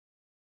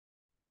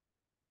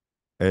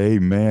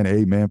Amen.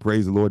 Amen.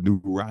 Praise the Lord, New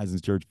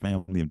Horizons Church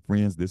family and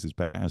friends. This is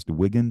Pastor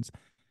Wiggins,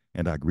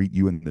 and I greet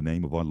you in the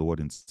name of our Lord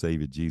and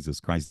Savior Jesus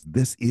Christ.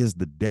 This is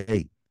the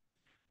day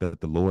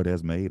that the Lord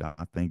has made.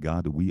 I thank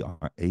God that we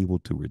are able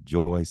to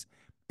rejoice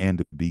and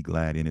to be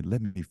glad in it.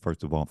 Let me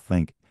first of all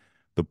thank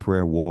the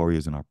prayer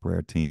warriors and our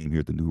prayer team here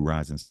at the New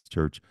Horizons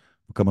Church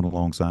for coming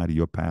alongside of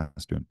your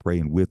pastor and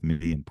praying with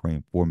me and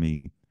praying for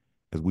me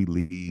as we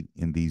lead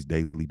in these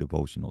daily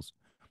devotionals.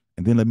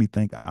 And then let me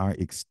thank our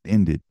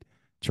extended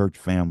church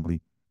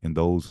family and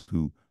those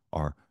who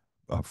are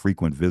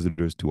frequent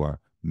visitors to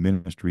our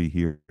ministry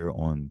here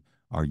on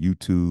our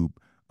YouTube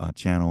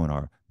channel and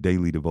our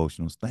daily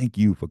devotionals. Thank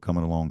you for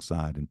coming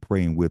alongside and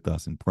praying with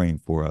us and praying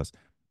for us.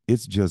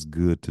 It's just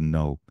good to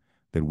know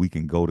that we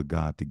can go to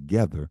God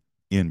together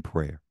in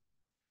prayer.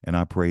 And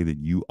I pray that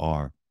you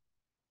are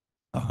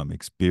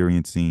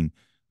experiencing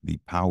the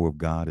power of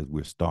God as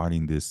we're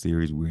starting this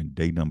series. We're in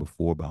day number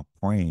 4 about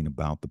praying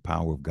about the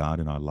power of God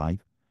in our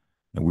life.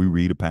 And we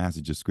read a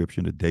passage of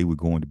scripture. Today we're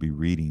going to be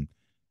reading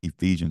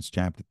Ephesians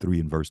chapter 3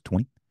 and verse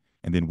 20.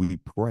 And then we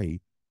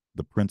pray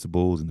the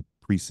principles and the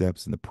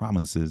precepts and the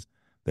promises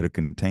that are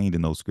contained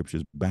in those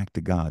scriptures back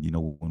to God. You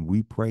know, when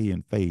we pray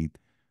in faith,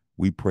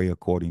 we pray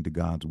according to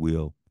God's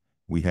will.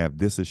 We have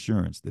this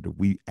assurance that if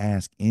we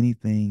ask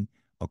anything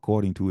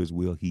according to his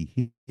will,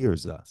 he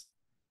hears us.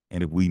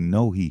 And if we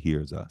know he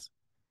hears us,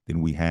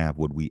 then we have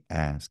what we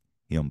ask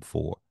him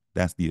for.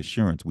 That's the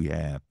assurance we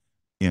have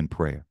in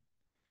prayer.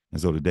 And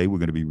so today we're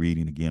going to be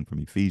reading again from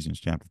Ephesians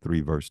chapter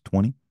 3, verse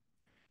 20.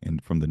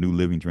 And from the New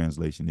Living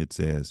Translation, it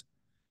says,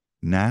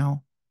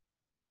 "Now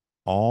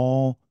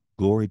all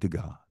glory to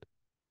God,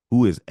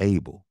 who is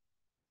able,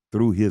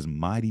 through his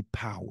mighty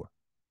power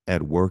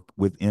at work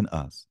within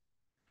us,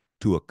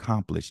 to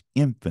accomplish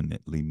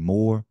infinitely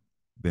more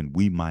than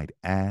we might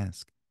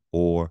ask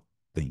or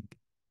think."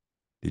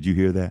 Did you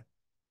hear that?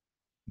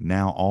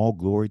 Now all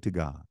glory to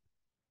God,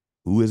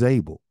 who is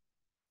able,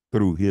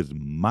 through his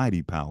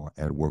mighty power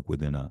at work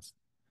within us,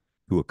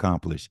 to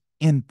accomplish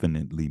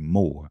infinitely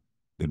more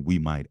than we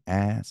might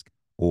ask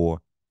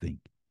or think.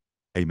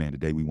 Amen.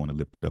 Today we want to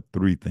lift up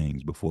 3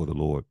 things before the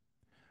Lord.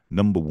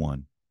 Number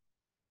 1,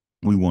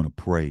 we want to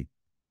pray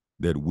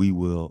that we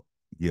will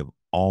give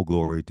all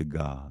glory to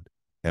God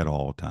at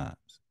all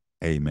times.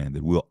 Amen.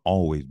 That we'll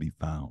always be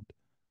found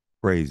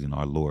praising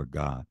our Lord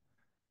God.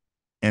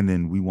 And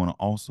then we want to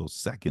also,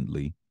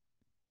 secondly,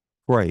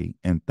 pray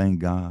and thank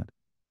God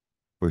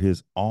for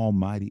his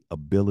almighty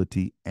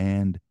ability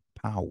and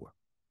power.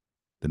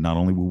 That not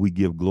only will we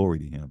give glory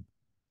to him,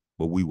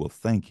 but we will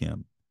thank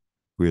him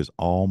for his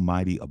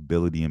almighty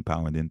ability and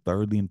power. And then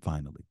thirdly and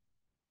finally,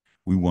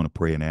 we want to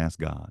pray and ask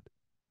God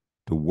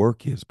to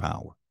work his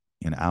power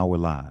in our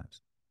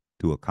lives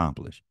to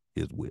accomplish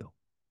his will.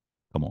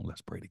 Come on, let's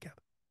pray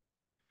together.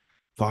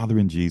 Father,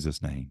 in Jesus'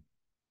 name,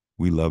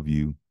 we love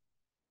you.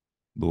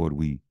 Lord,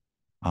 we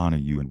honor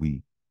you and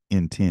we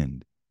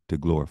intend to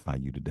glorify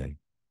you today.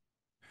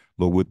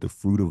 Lord, with the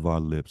fruit of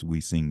our lips,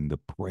 we sing the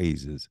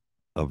praises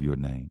of your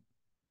name.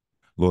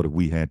 Lord, if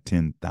we had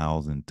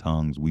 10,000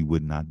 tongues, we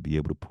would not be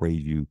able to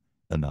praise you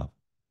enough.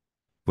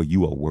 For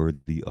you are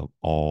worthy of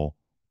all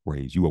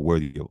praise. You are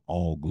worthy of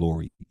all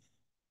glory,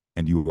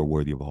 and you are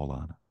worthy of all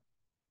honor.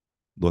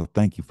 Lord,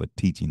 thank you for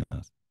teaching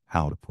us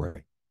how to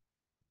pray.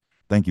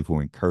 Thank you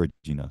for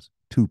encouraging us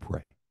to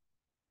pray.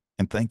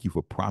 And thank you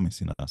for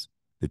promising us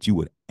that you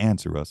would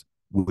answer us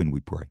when we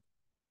pray.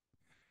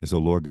 And so,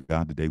 Lord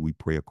God, today we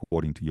pray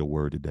according to your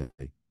word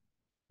today,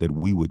 that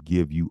we would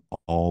give you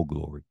all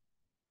glory,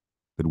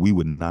 that we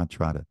would not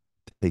try to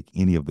take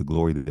any of the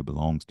glory that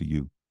belongs to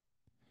you,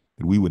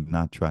 that we would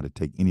not try to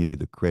take any of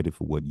the credit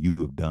for what you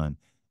have done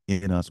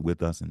in us,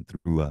 with us, and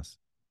through us,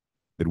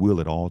 that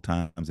we'll at all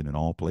times and in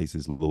all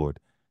places,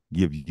 Lord,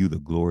 give you the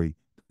glory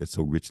that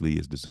so richly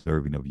is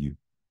deserving of you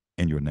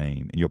and your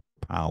name and your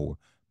power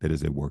that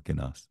is at work in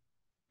us.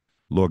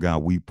 Lord God,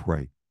 we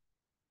pray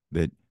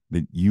that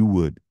you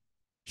would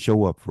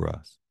show up for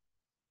us.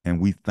 And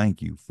we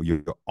thank you for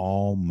your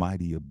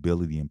almighty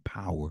ability and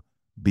power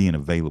being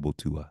available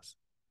to us.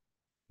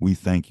 We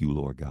thank you,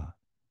 Lord God,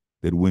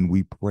 that when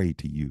we pray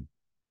to you,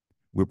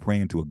 we're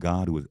praying to a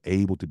God who is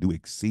able to do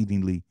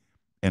exceedingly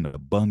and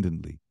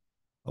abundantly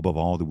above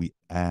all that we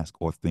ask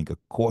or think,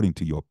 according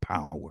to your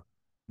power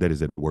that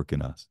is at work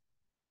in us.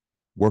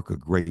 Work a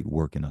great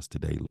work in us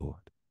today,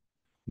 Lord.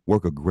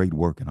 Work a great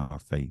work in our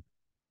faith.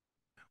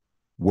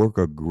 Work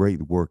a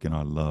great work in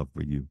our love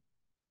for you.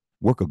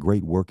 Work a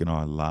great work in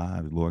our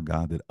lives, Lord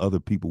God, that other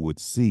people would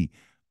see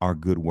our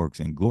good works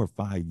and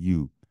glorify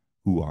you,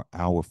 who are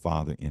our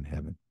Father in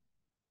heaven.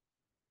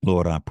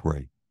 Lord, I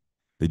pray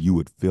that you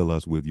would fill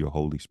us with your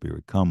Holy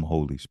Spirit. Come,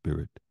 Holy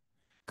Spirit.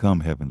 Come,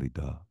 Heavenly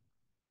Dove.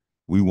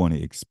 We want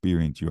to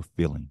experience your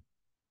filling.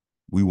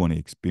 We want to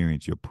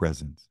experience your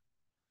presence.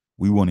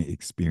 We want to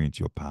experience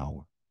your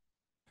power.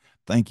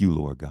 Thank you,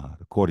 Lord God,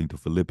 according to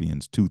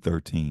Philippians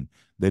 2:13,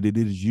 that it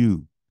is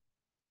you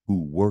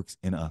who works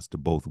in us to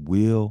both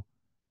will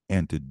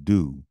and to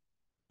do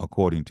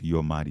according to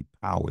your mighty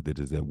power that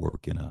is at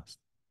work in us.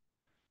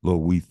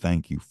 Lord, we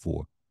thank you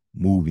for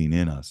moving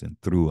in us and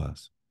through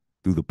us,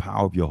 through the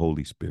power of your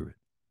Holy Spirit.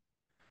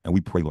 And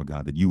we pray, Lord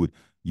God, that you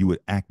would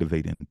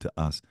activate into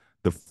us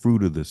the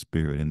fruit of the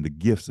Spirit and the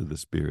gifts of the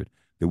Spirit,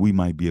 that we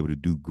might be able to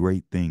do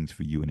great things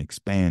for you and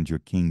expand your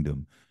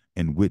kingdom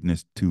and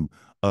witness to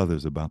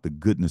others about the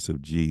goodness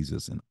of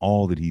Jesus and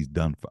all that he's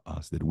done for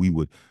us, that we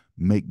would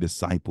make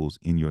disciples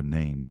in your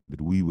name,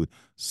 that we would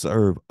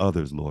serve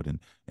others, Lord,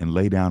 and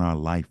lay down our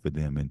life for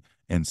them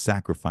and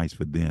sacrifice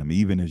for them,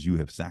 even as you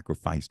have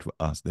sacrificed for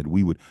us, that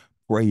we would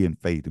pray in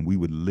faith and we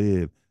would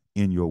live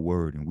in your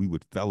word and we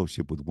would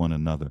fellowship with one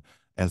another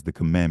as the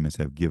commandments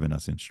have given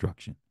us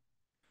instruction.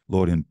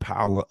 Lord,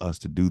 empower us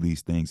to do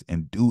these things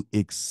and do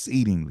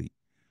exceedingly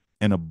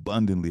and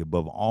abundantly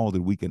above all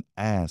that we can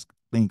ask,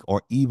 think,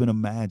 or even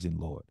imagine,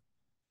 Lord.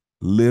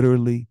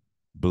 Literally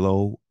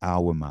blow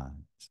our minds.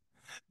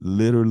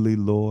 Literally,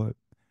 Lord,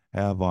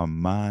 have our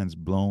minds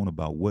blown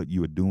about what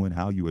you are doing,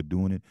 how you are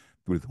doing it,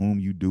 with whom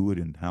you do it,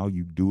 and how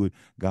you do it.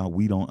 God,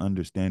 we don't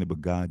understand it,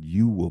 but God,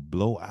 you will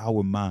blow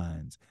our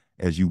minds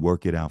as you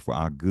work it out for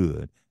our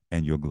good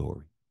and your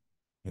glory.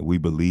 And we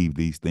believe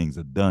these things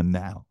are done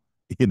now.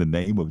 In the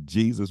name of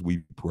Jesus,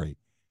 we pray.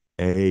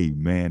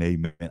 Amen.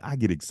 Amen. I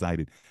get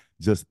excited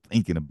just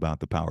thinking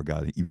about the power of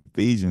God.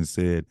 Ephesians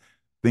said,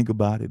 think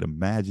about it,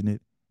 imagine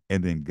it,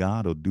 and then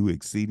God will do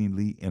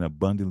exceedingly and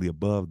abundantly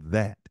above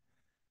that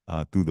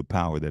through the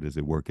power that is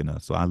at work in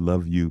us. So I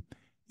love you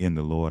in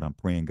the Lord. I'm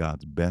praying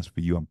God's best for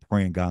you. I'm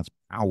praying God's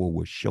power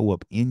will show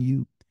up in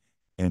you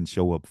and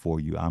show up for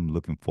you. I'm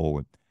looking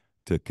forward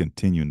to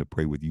continuing to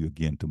pray with you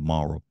again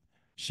tomorrow.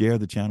 Share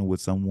the channel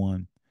with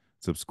someone,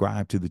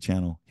 subscribe to the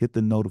channel, hit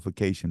the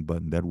notification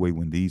button. That way,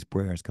 when these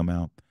prayers come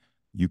out,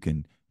 you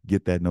can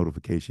get that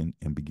notification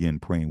and begin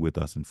praying with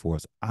us and for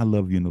us. I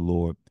love you in the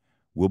Lord.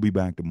 We'll be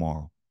back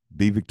tomorrow.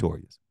 Be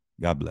victorious.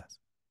 God bless.